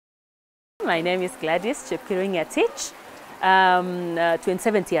My name is Gladys Chepkirui Ngetich.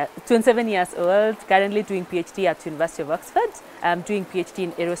 27 years old, currently doing PhD at University of Oxford. I'm doing PhD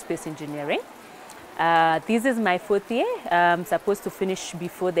in aerospace engineering. This is my 4th year. I'm supposed to finish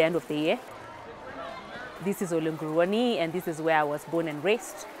before the end of the year. This is Olenguruone, and this is where I was born and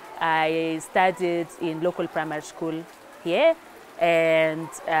raised. I studied in local primary school here and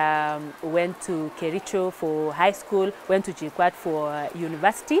went to Kericho for high school, went to Jikwat for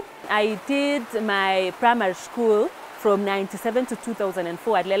university. I did my primary school from 1997 to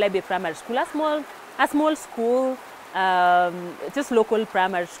 2004 at Lelabe Primary School, a small school, just local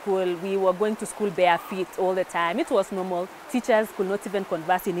primary school. We were going to school bare feet all the time. It was normal. Teachers could not even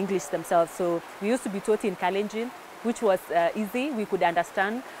converse in English themselves. So we used to be taught in Kalenjin, which was easy, we could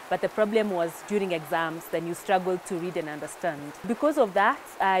understand. But the problem was during exams, then you struggled to read and understand. Because of that,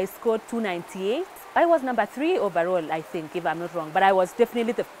 I scored 298. I was number 3 overall, I think, if I'm not wrong. But I was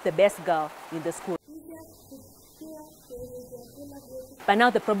definitely the best girl in the school. But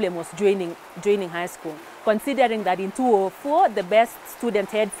now the problem was joining high school, considering that in 2004, the best student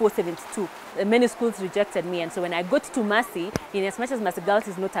had 472. Many schools rejected me, and so when I got to Mercy, in as much as Mercy Girls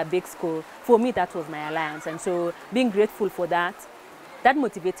is not a big school, for me that was my alliance. And so being grateful for that, that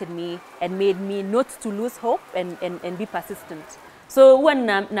motivated me and made me not to lose hope and be persistent. So when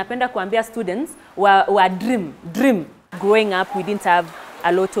napenda kuambia students, were dream. Growing up, we didn't have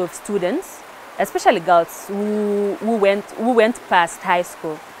a lot of students, especially girls who went past high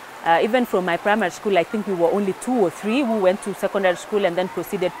school. Even from my primary school, I think we were only 2 or 3 who went to secondary school and then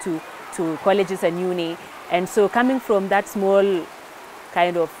proceeded to colleges and uni. And so coming from that small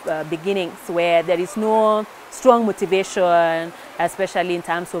kind of beginnings where there is no strong motivation, especially in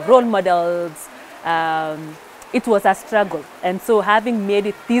terms of role models, it was a struggle. And so having made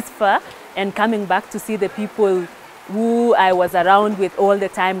it this far and coming back to see the people who I was around with all the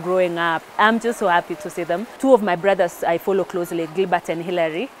time growing up, I'm just so happy to see them. 2 of my brothers I follow closely, Gilbert and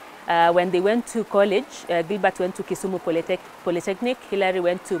Hilary. When they went to college, Gilbert went to Kisumu Polytechnic, Hilary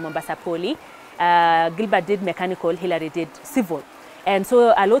went to Mombasa Poly. Gilbert did mechanical, Hilary did civil. And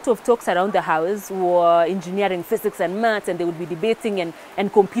so a lot of talks around the house were engineering, physics and maths, and they would be debating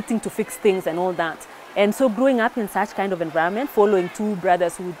and competing to fix things and all that. And so growing up in such kind of environment, following 2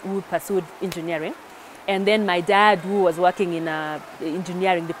 brothers who pursued engineering, and then my dad, who was working in an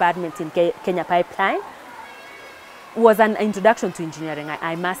engineering department in Kenya Pipeline, was an introduction to engineering,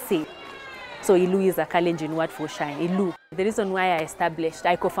 I must say. So Ilu is a Kalenjin word for shine, Ilu. The reason why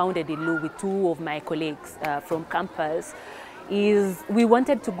I co-founded Ilu with 2 of my colleagues from campus is we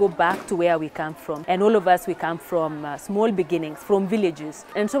wanted to go back to where we come from. And all of us, we come from small beginnings, from villages.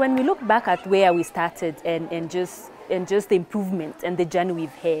 And so when we look back at where we started and just the improvement and the journey we've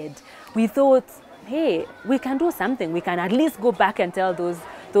had, we thought, hey, we can do something. We can at least go back and tell those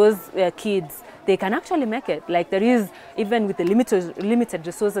kids they can actually make it. Like there is, even with the limited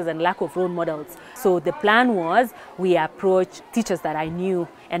resources and lack of role models. So the plan was we approach teachers that I knew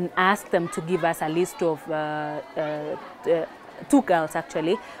and asked them to give us a list of 2 girls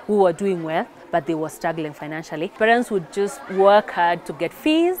actually who were doing well, but they were struggling financially. Parents would just work hard to get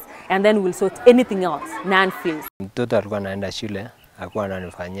fees and then we'll sort anything else, non-fees. Mtoto alikuwa anaenda shule, alikuwa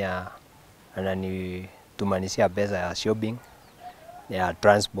ananitumanishia pesa ya shopping, ya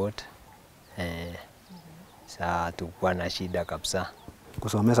transport. Saa tukua na shida kabisa.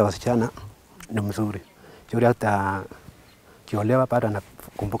 Kusomesha wasichana ni mzuri. Yule hata kiolewa bado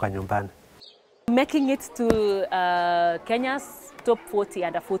anakumbuka nyumbani. Making it to Kenya's top 40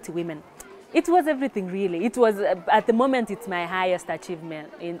 under 40 women. It was everything really. It was, at the moment, it's my highest achievement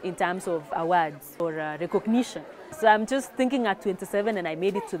in terms of awards or recognition. So I'm just thinking at 27 and I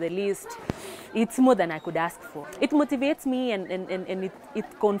made it to the list. It's more than I could ask for. It motivates me and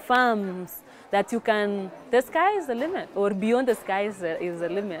it confirms that you can, the sky is the limit, or beyond the sky is the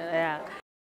limit. Yeah.